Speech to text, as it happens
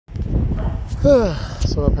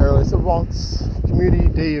So apparently it's a Ralts community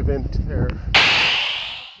day event there. Let's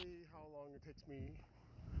see how long it takes me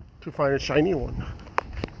to find a shiny one.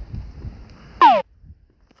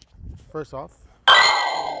 First off,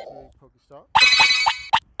 Pokestop.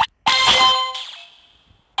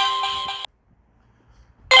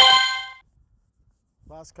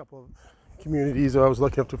 Last couple of communities I was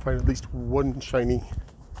lucky enough to find at least one shiny.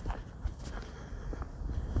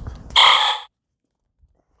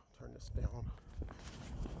 Turn this down.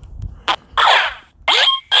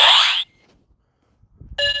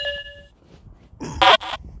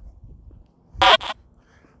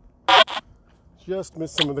 Just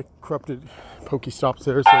missed some of the corrupted Pokestops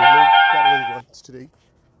there, so no battling grunts today.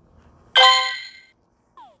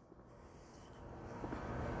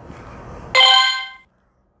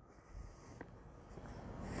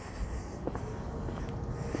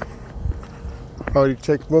 I already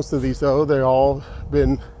checked most of these though. They're all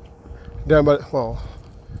been done by, well,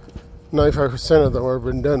 95% of them have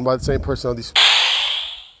been done by the same person on these.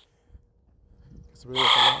 It's really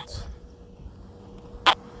lots.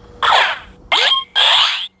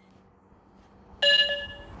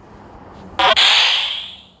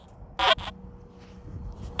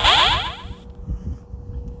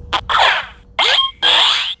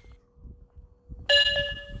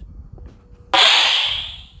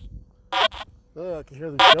 Oh, I can hear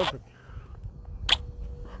them jumping.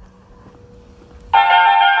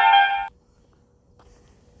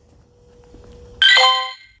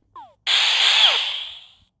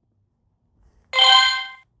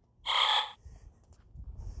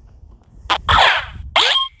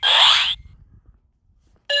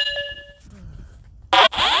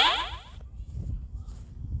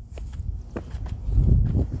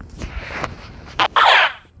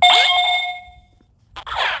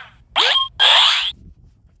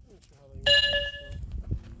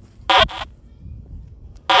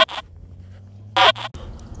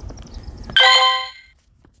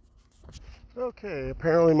 Okay,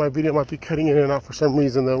 apparently my video might be cutting in and out for some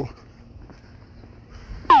reason though.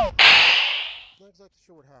 Not exactly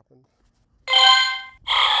sure what happened.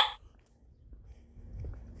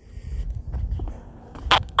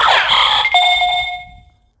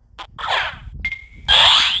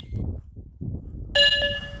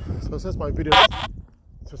 So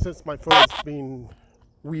since my phone's being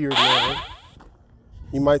weird now,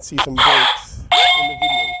 you might see some breaks in the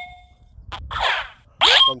video.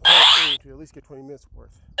 I'm trying to at least get 20 minutes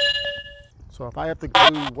worth. So if I have to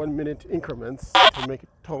do 1 minute increments to make a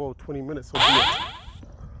total of 20 minutes, so be it.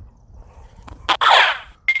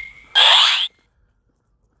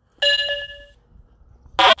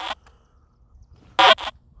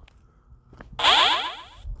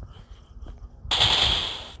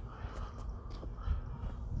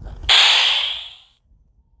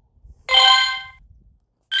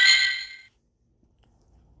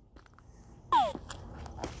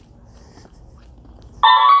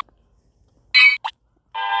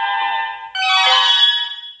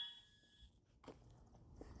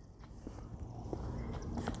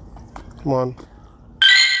 Come on.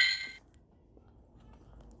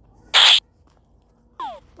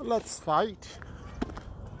 Let's fight.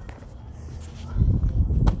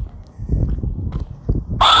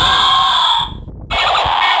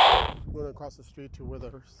 Going across the street to where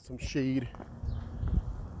there's some shade.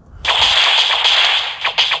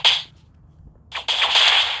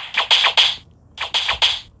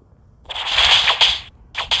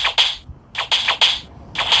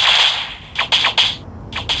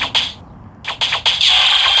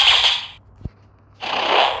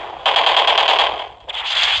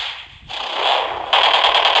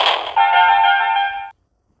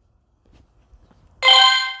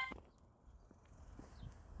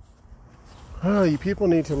 Oh, you people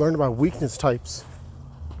need to learn about weakness types.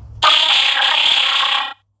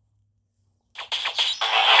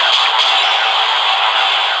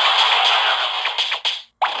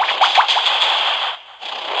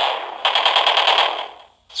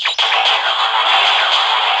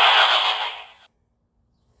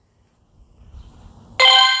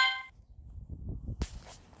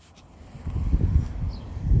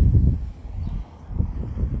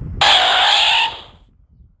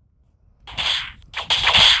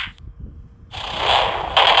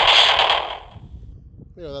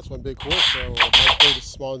 Yeah, that's one big horse, so my boat is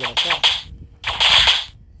smaller than I thought.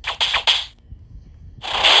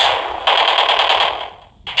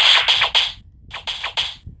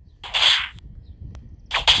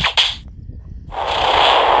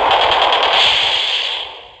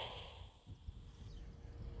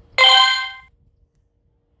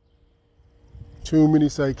 Too many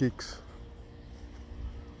psychics.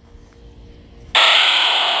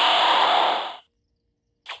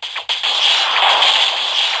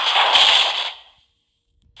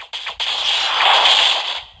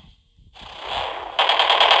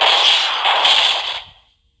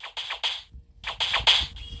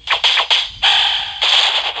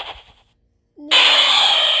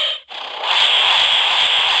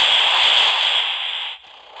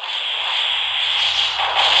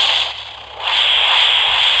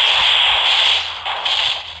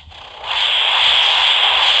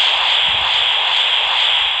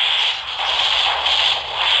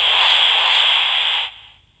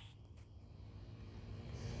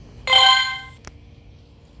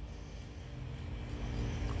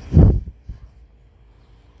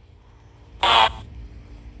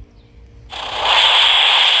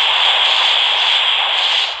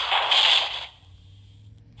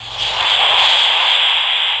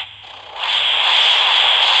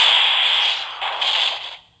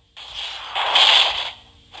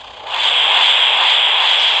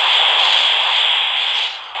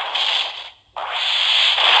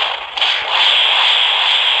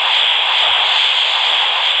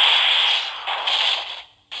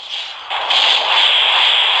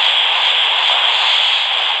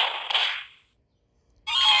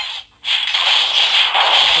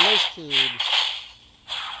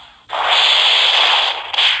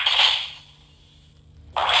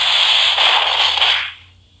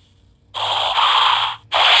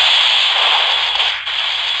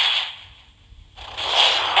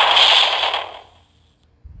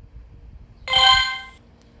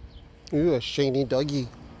 a shiny doggy.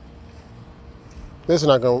 This is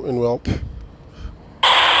not going in well.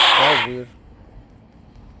 That was weird.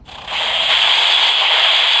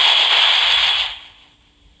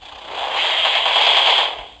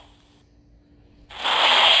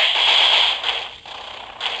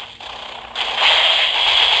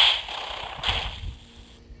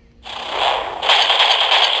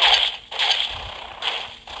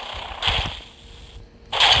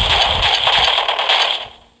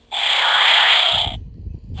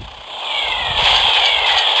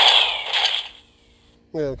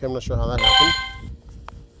 Yeah, okay, I'm not sure how that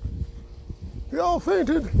happened. We all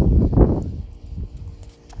fainted.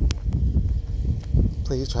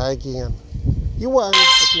 Please try again. You won,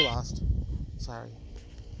 but you lost. Sorry.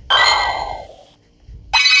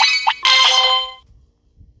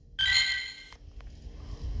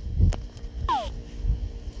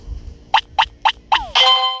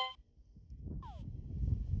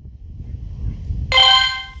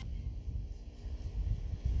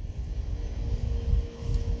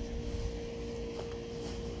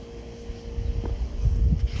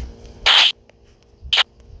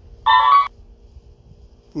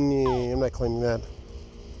 Yeah, I'm not claiming that.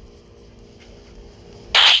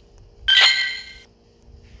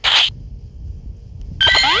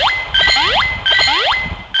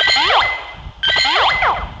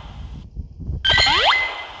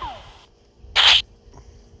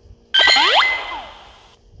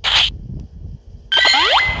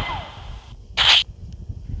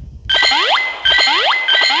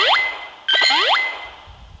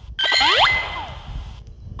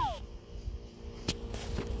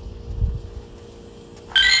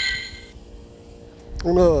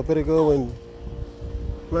 Oh no, I better go and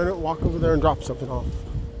walk over there and drop something off.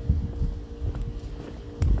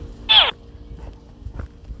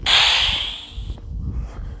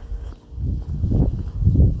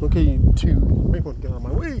 Okay, you two, make one get out of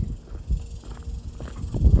my way.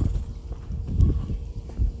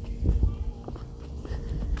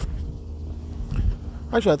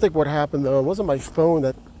 Actually, I think what happened though, it wasn't my phone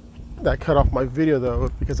that cut off my video though,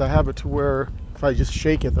 because I have it to where if I just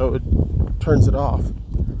shake it though, it turns it off.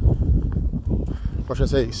 Or should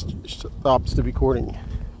I say, stops the recording.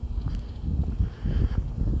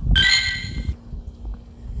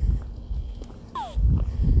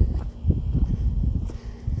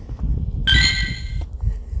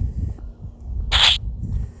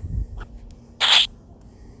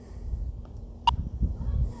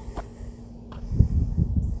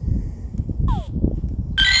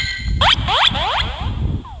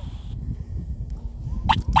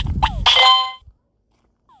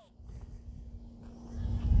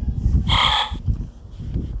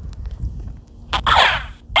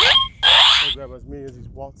 Grab as many as these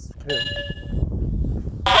Ralts can.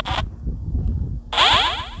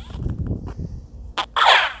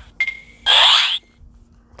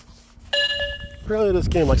 Apparently this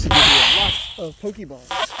game likes to give you a lot of Pokeballs.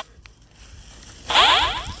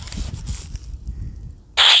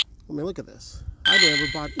 I mean, look at this. I've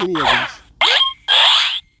never bought any of these.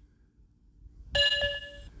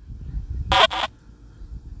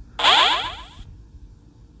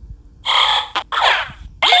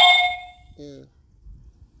 Yeah.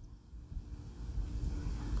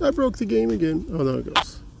 I broke the game again. Oh, there it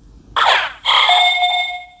goes.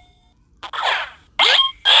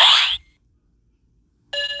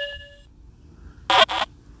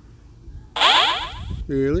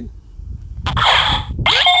 Really?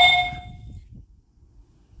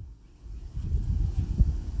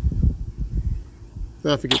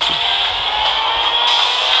 I forget you.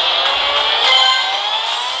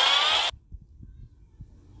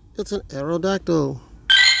 It's an Aerodactyl.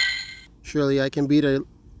 Surely I can beat a...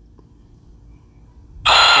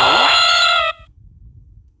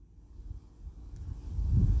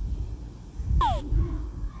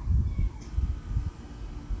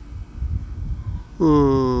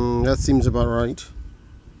 That seems about right.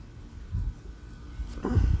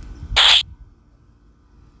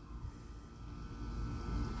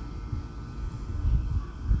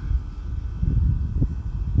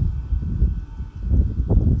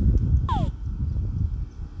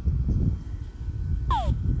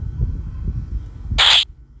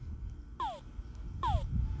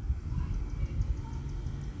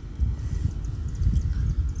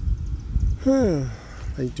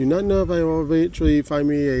 I do not know if I will eventually find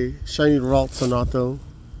me a shiny Ralts or not though.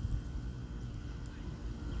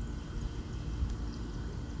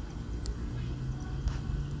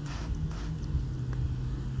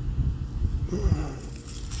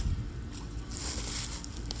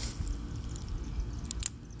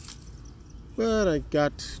 But I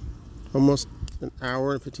got almost an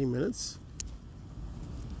hour and 15 minutes.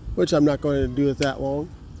 which I'm not going to do it that long.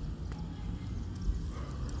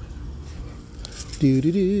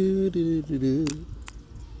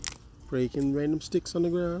 Breaking random sticks on the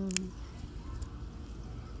ground.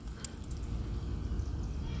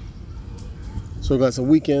 So I got some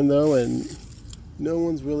weekend though, and no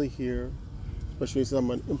one's really here, especially since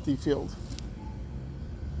I'm on an empty field.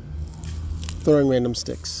 Throwing random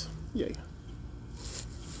sticks. Yay.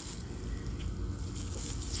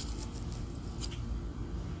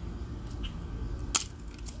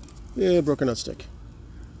 Yeah, broken out stick.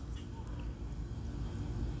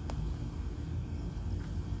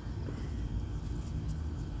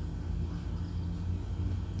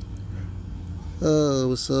 Oh, it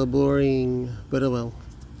was so boring, but oh well.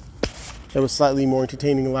 It was slightly more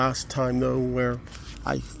entertaining last time though, where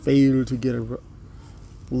I failed to get a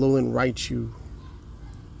Lowland Raichu.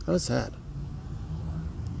 That was sad.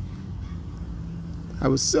 I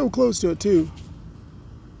was so close to it too.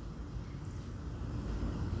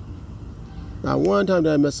 Not one time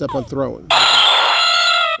did I mess up on throwing.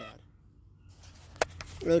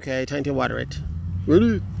 Okay, time to water it.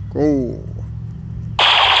 Ready? Go.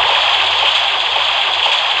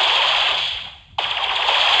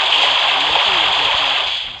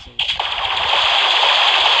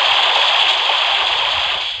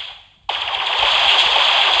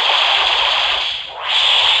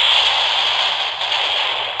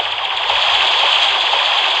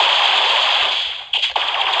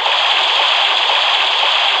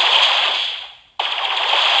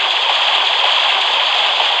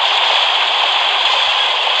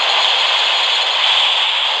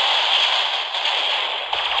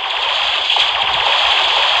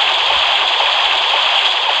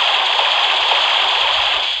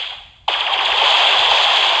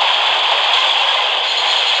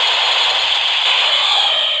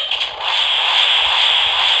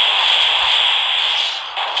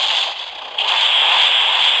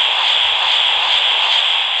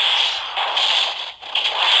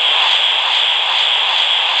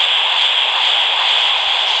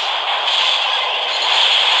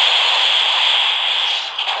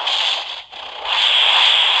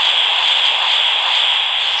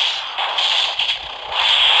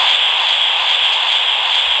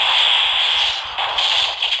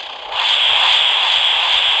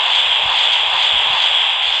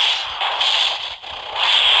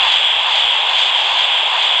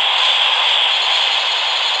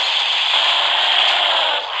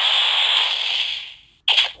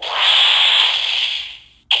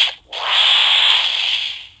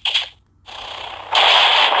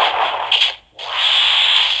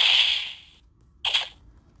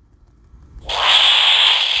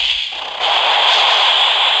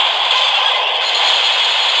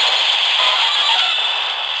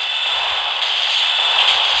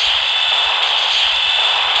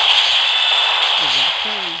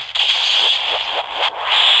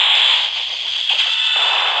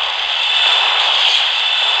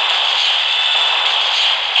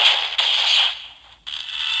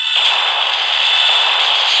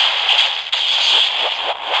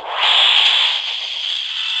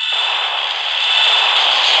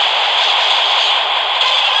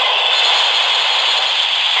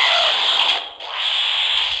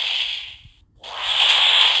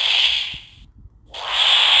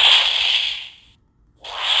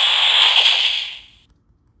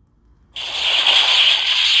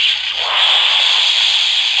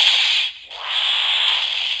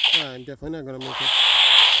 I'm definitely not going to make it.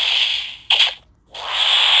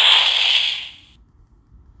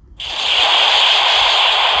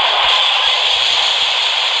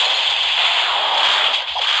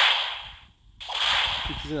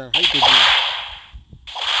 Keeps using that height degree.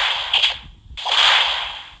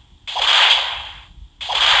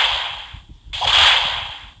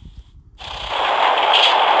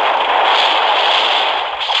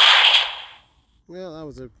 Well, that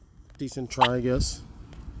was a decent try, I guess.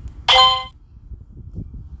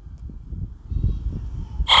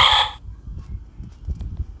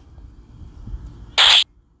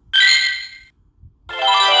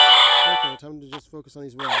 Okay, time to just focus on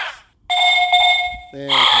these rocks.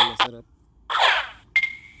 And time to set up.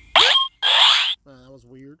 That was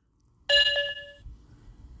weird.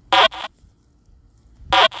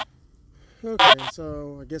 Okay,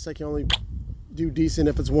 so I guess I can only do decent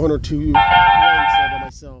if it's one or two ranks by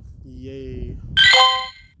myself. Yay.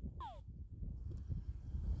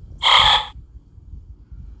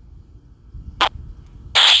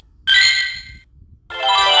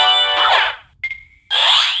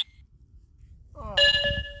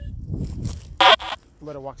 I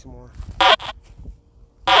better walk some more.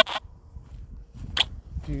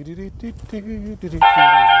 Do do do do do do do do.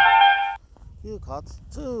 You caught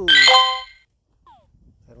 2.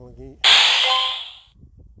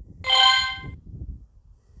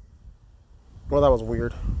 Well, that was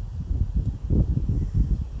weird.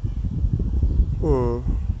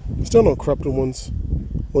 Still no corrupted ones.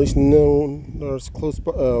 At least no, there's close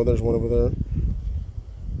by. Oh, there's one over there.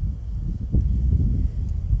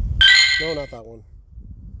 No, not that one.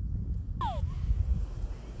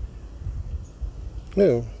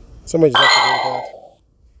 No, somebody just activated that.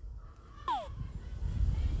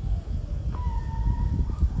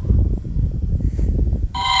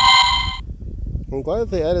 I'm glad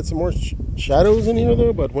they added some more shadows in here,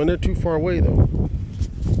 though, but when they're too far away, though.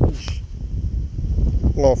 Eesh. A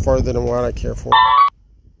little farther than what I care for.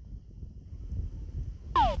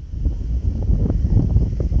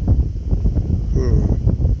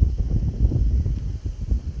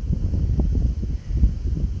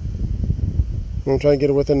 I'm trying to get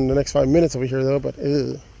it within the next 5 minutes over here, though, but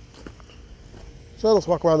ew. So let's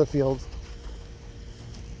walk around the field.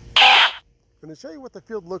 I'm going to show you what the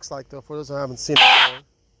field looks like, though, for those who haven't seen it before.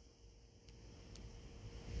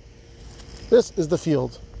 This is the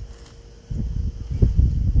field.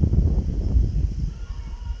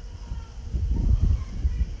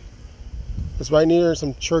 It's right near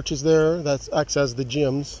some churches there that acts as the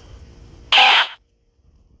gyms.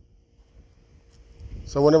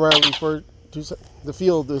 So whenever I refer to the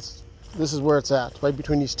field, this is where it's at, right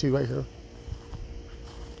between these two right here.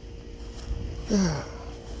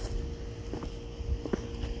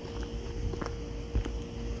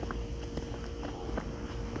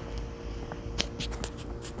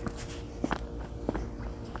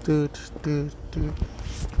 Dude.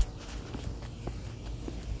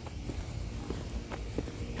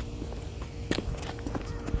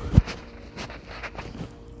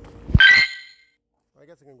 I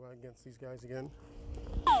guess I can go against these guys again.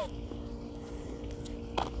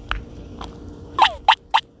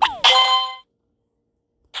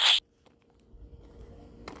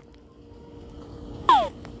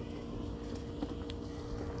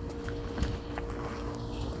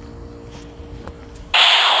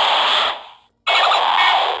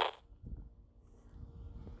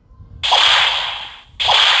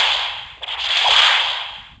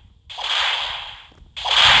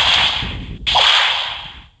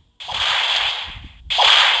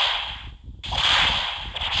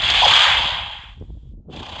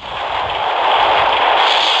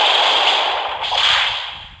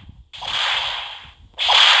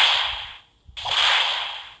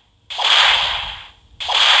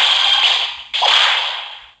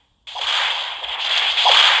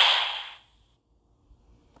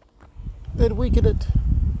 They'd weaken it.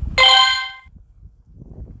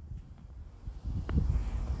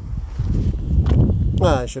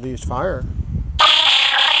 I should have used fire.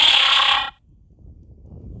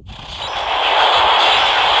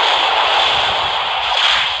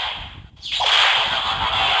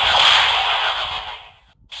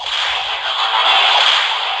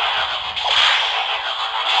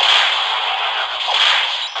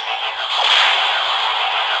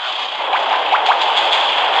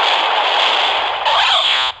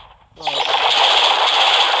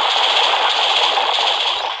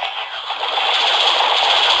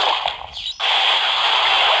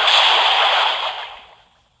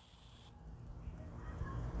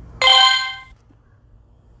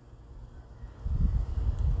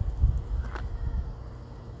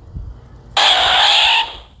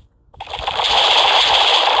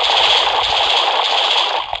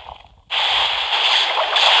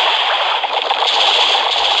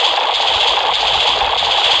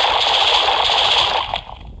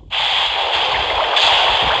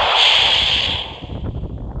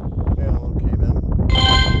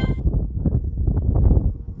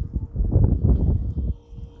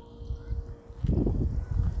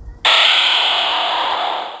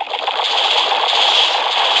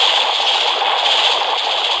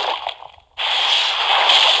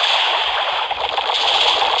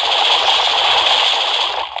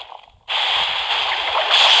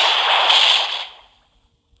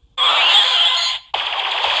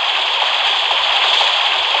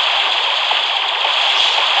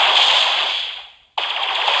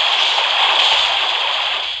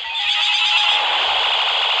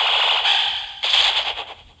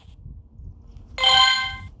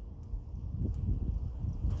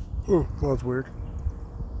 Well, that's weird.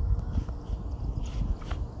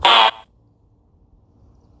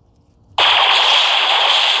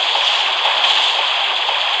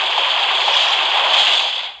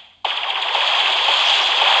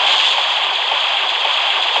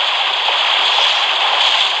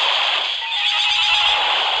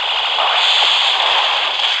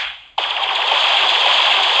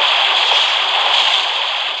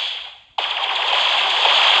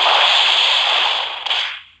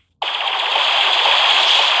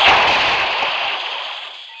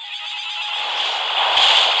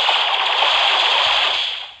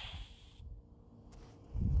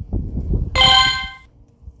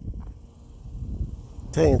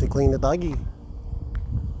 Time to clean the doggy.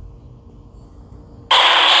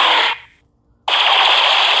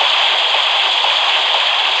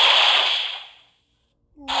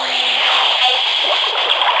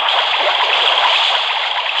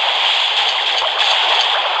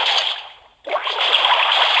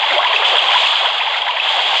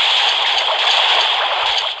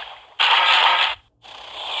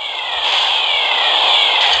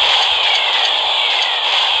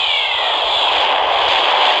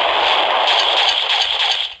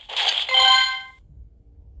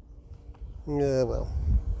 Yeah, well,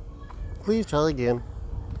 please try again.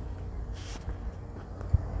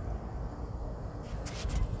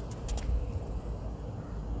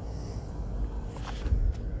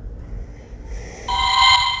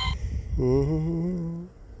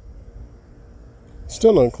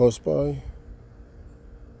 Still not close by.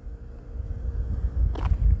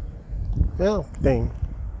 Yeah, dang.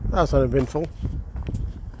 That was uneventful.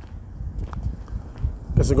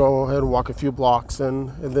 Guess I'll go ahead and walk a few blocks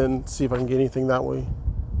and then see if I can get anything that way.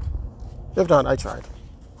 If not, I tried.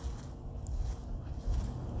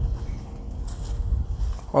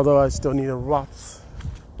 Although I still need a Ralts.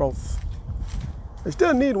 I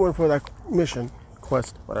still need one for that mission,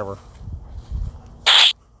 quest, whatever.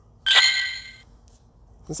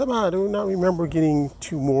 And somehow I do not remember getting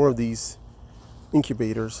 2 more of these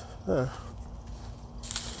incubators.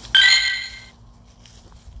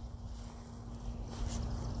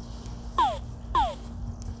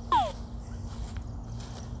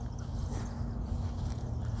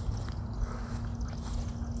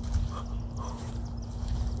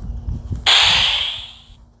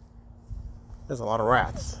 There's a lot of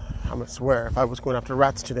rats. I'm gonna swear if I was going after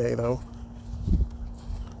rats today, though.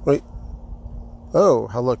 Wait. Oh,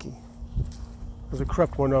 how lucky. There's a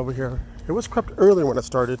crept one over here. It was crept earlier when I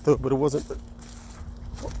started, though, but it wasn't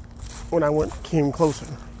when I came closer.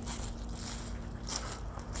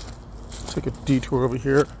 Take a detour over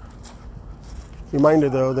here. Reminder,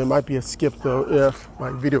 though, there might be a skip, though, if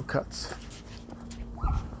my video cuts.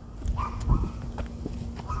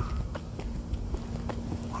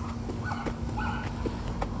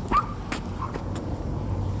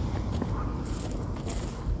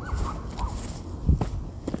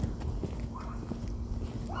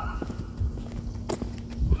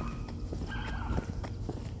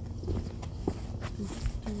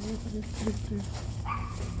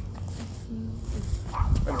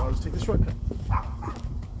 I know, I'll just take the shortcut.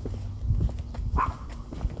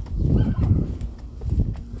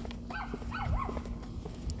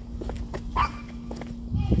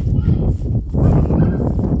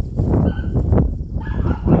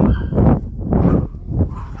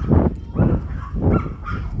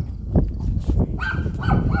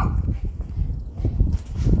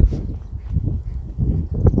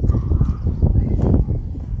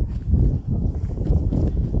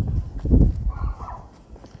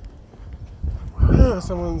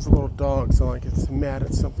 Someone's little dog sounds like it's mad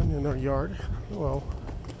at something in their yard. Well,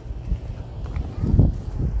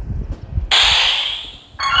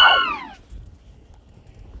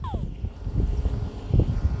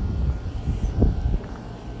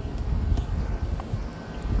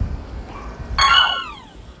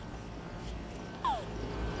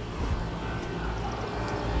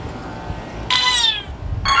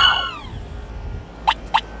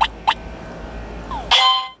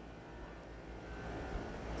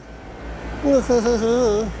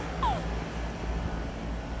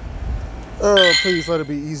 oh, please let it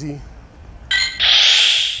be easy.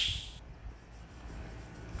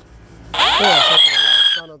 Yeah, that's a loud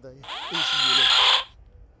sound of the AC unit.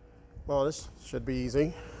 Well, this should be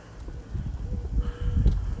easy.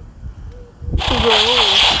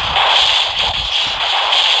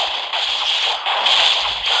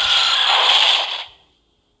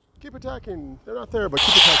 Keep attacking. They're not there, but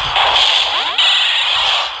keep attacking.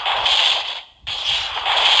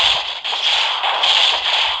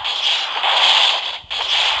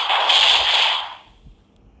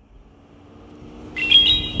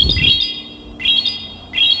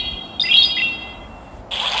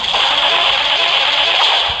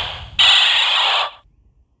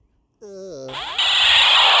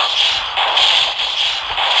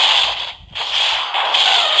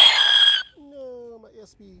 No, my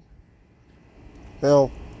SB.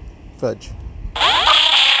 Well, fudge.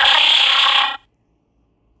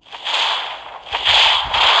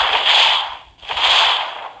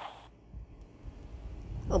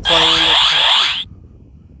 I'm playing the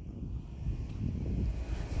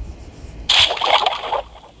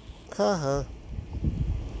haha.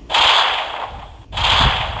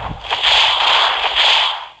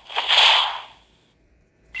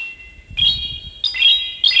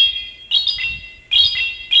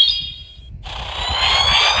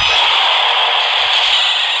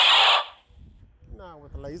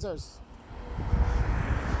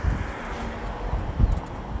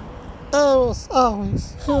 Always,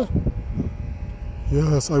 always.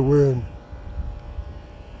 Yes, I win.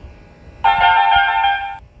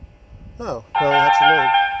 Oh, well, that's your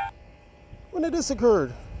name. When did this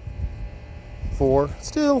occurred? 4.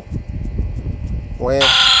 Still. When?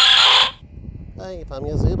 Hey, find me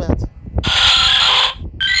a Zubat.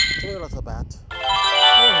 Come here, little bat.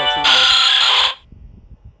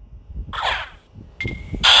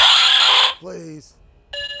 Please.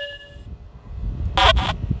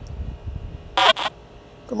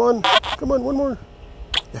 Come on, one more.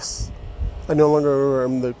 Yes. I no longer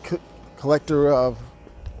am the collector of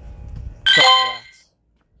rats.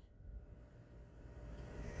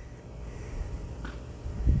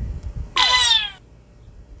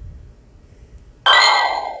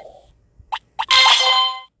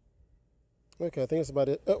 Okay, I think that's about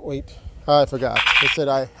it. Oh, wait. I forgot. It said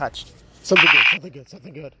I hatched. Something good, something good,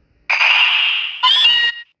 something good.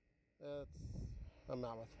 That's a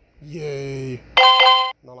mammoth. Yay.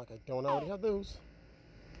 Not like I don't already have those.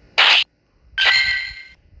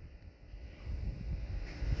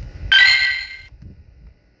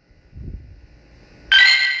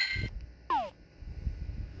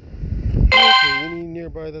 Okay, any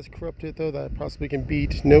nearby that's corrupted though that I possibly can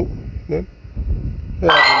beat? Nope. None.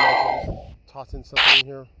 Yeah, tossing something in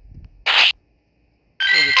here.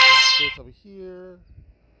 And just toss this over here.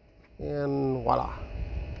 And voila.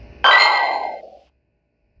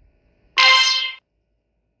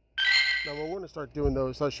 Now what we're going to start doing though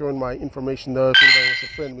is start showing my information though if anybody wants to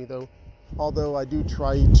friend me though. Although I do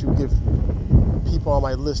try to give people on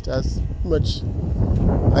my list as much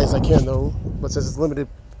as I can though. But since it's limited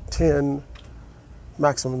 10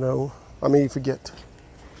 maximum though, I may forget.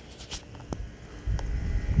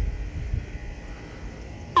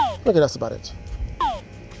 Okay, that's about it.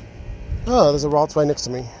 Oh, there's a Ralts right next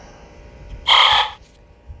to me.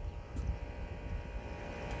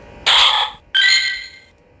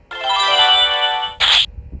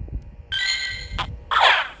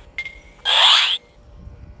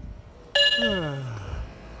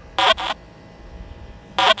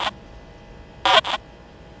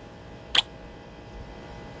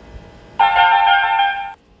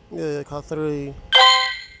 Yeah, caught 3.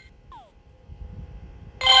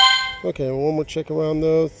 Okay, one more check around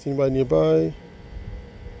though. See anybody nearby?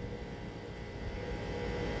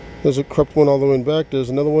 There's a corrupt one all the way in back. There's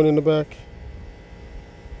another one in the back.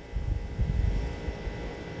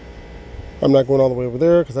 I'm not going all the way over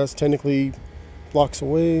there because that's technically blocks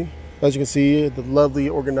away. As you can see, the lovely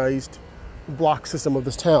organized block system of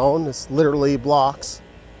this town is literally blocks.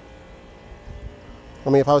 I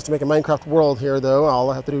mean, if I was to make a Minecraft world here though, all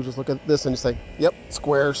I have to do is just look at this and just say, yep,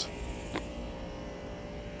 squares.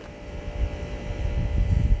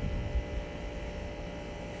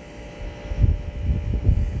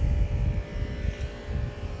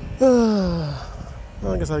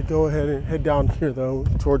 I guess I'd go ahead and head down here though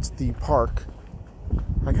towards the park.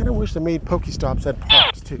 I kind of wish they made Pokestops at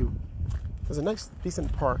parks too. There's a nice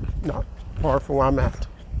decent park, not far from where I'm at.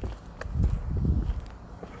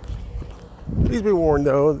 Please be warned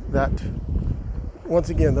though that once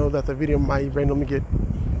again though that the video might randomly get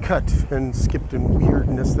cut and skipped in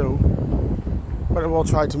weirdness though. But I will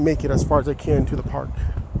try to make it as far as I can to the park.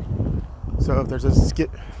 So if there's a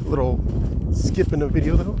little skip in the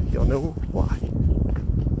video though, you'll know why.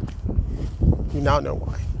 You now know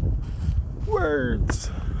why. Words.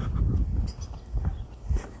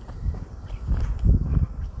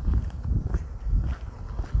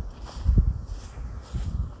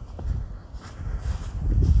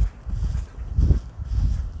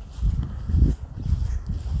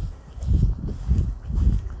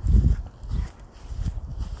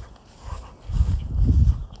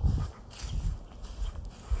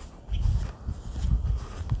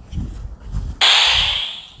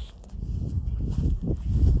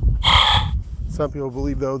 Some people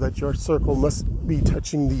believe though that your circle must be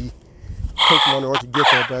touching the Pokemon in order to get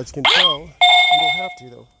there, but as you can tell, you don't have to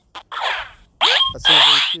though. As soon as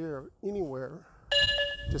they appear anywhere,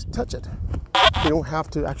 just touch it. You don't have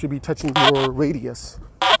to actually be touching your radius.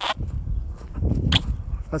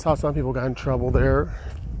 That's how some people got in trouble there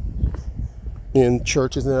in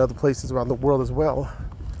churches and other places around the world as well,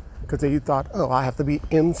 because they thought, oh, I have to be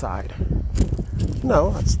inside.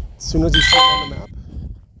 No, as soon as you see it on the map,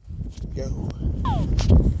 go.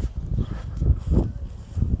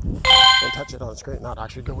 And touch it on the screen, not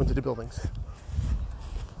actually go into the buildings.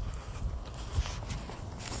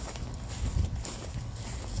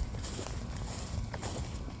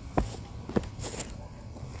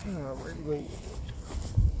 Where are you going?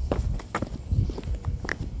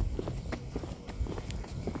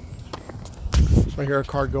 I hear a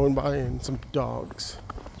car going by and some dogs.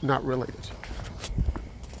 not related.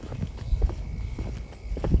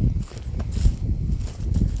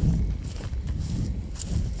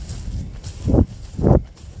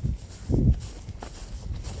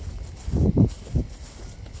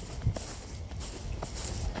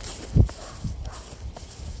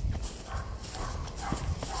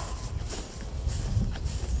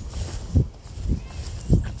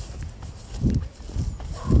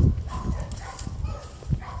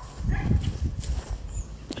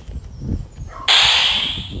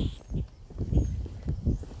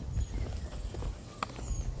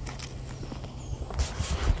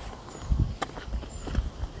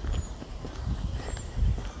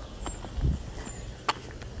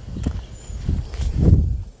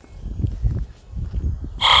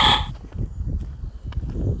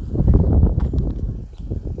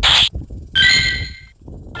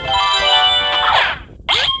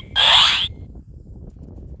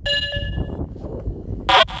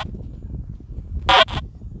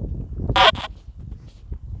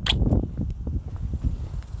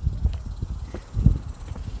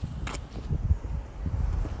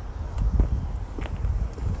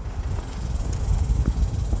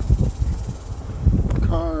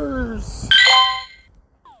 Cars.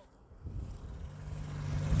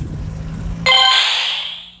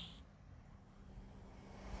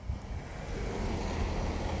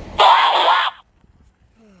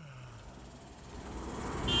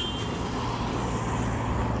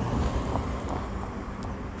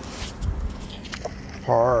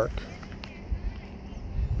 Park.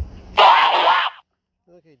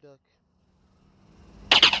 Okay, duck.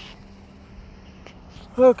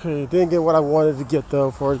 Okay, didn't get what I wanted to get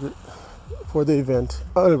though for the event.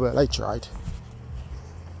 Oh, but I tried.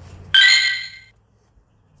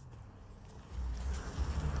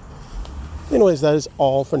 Anyways, that is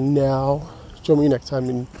all for now. Join me next time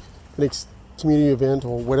in the next community event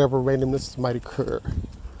or whatever randomness might occur.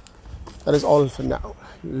 That is all for now.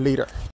 Later.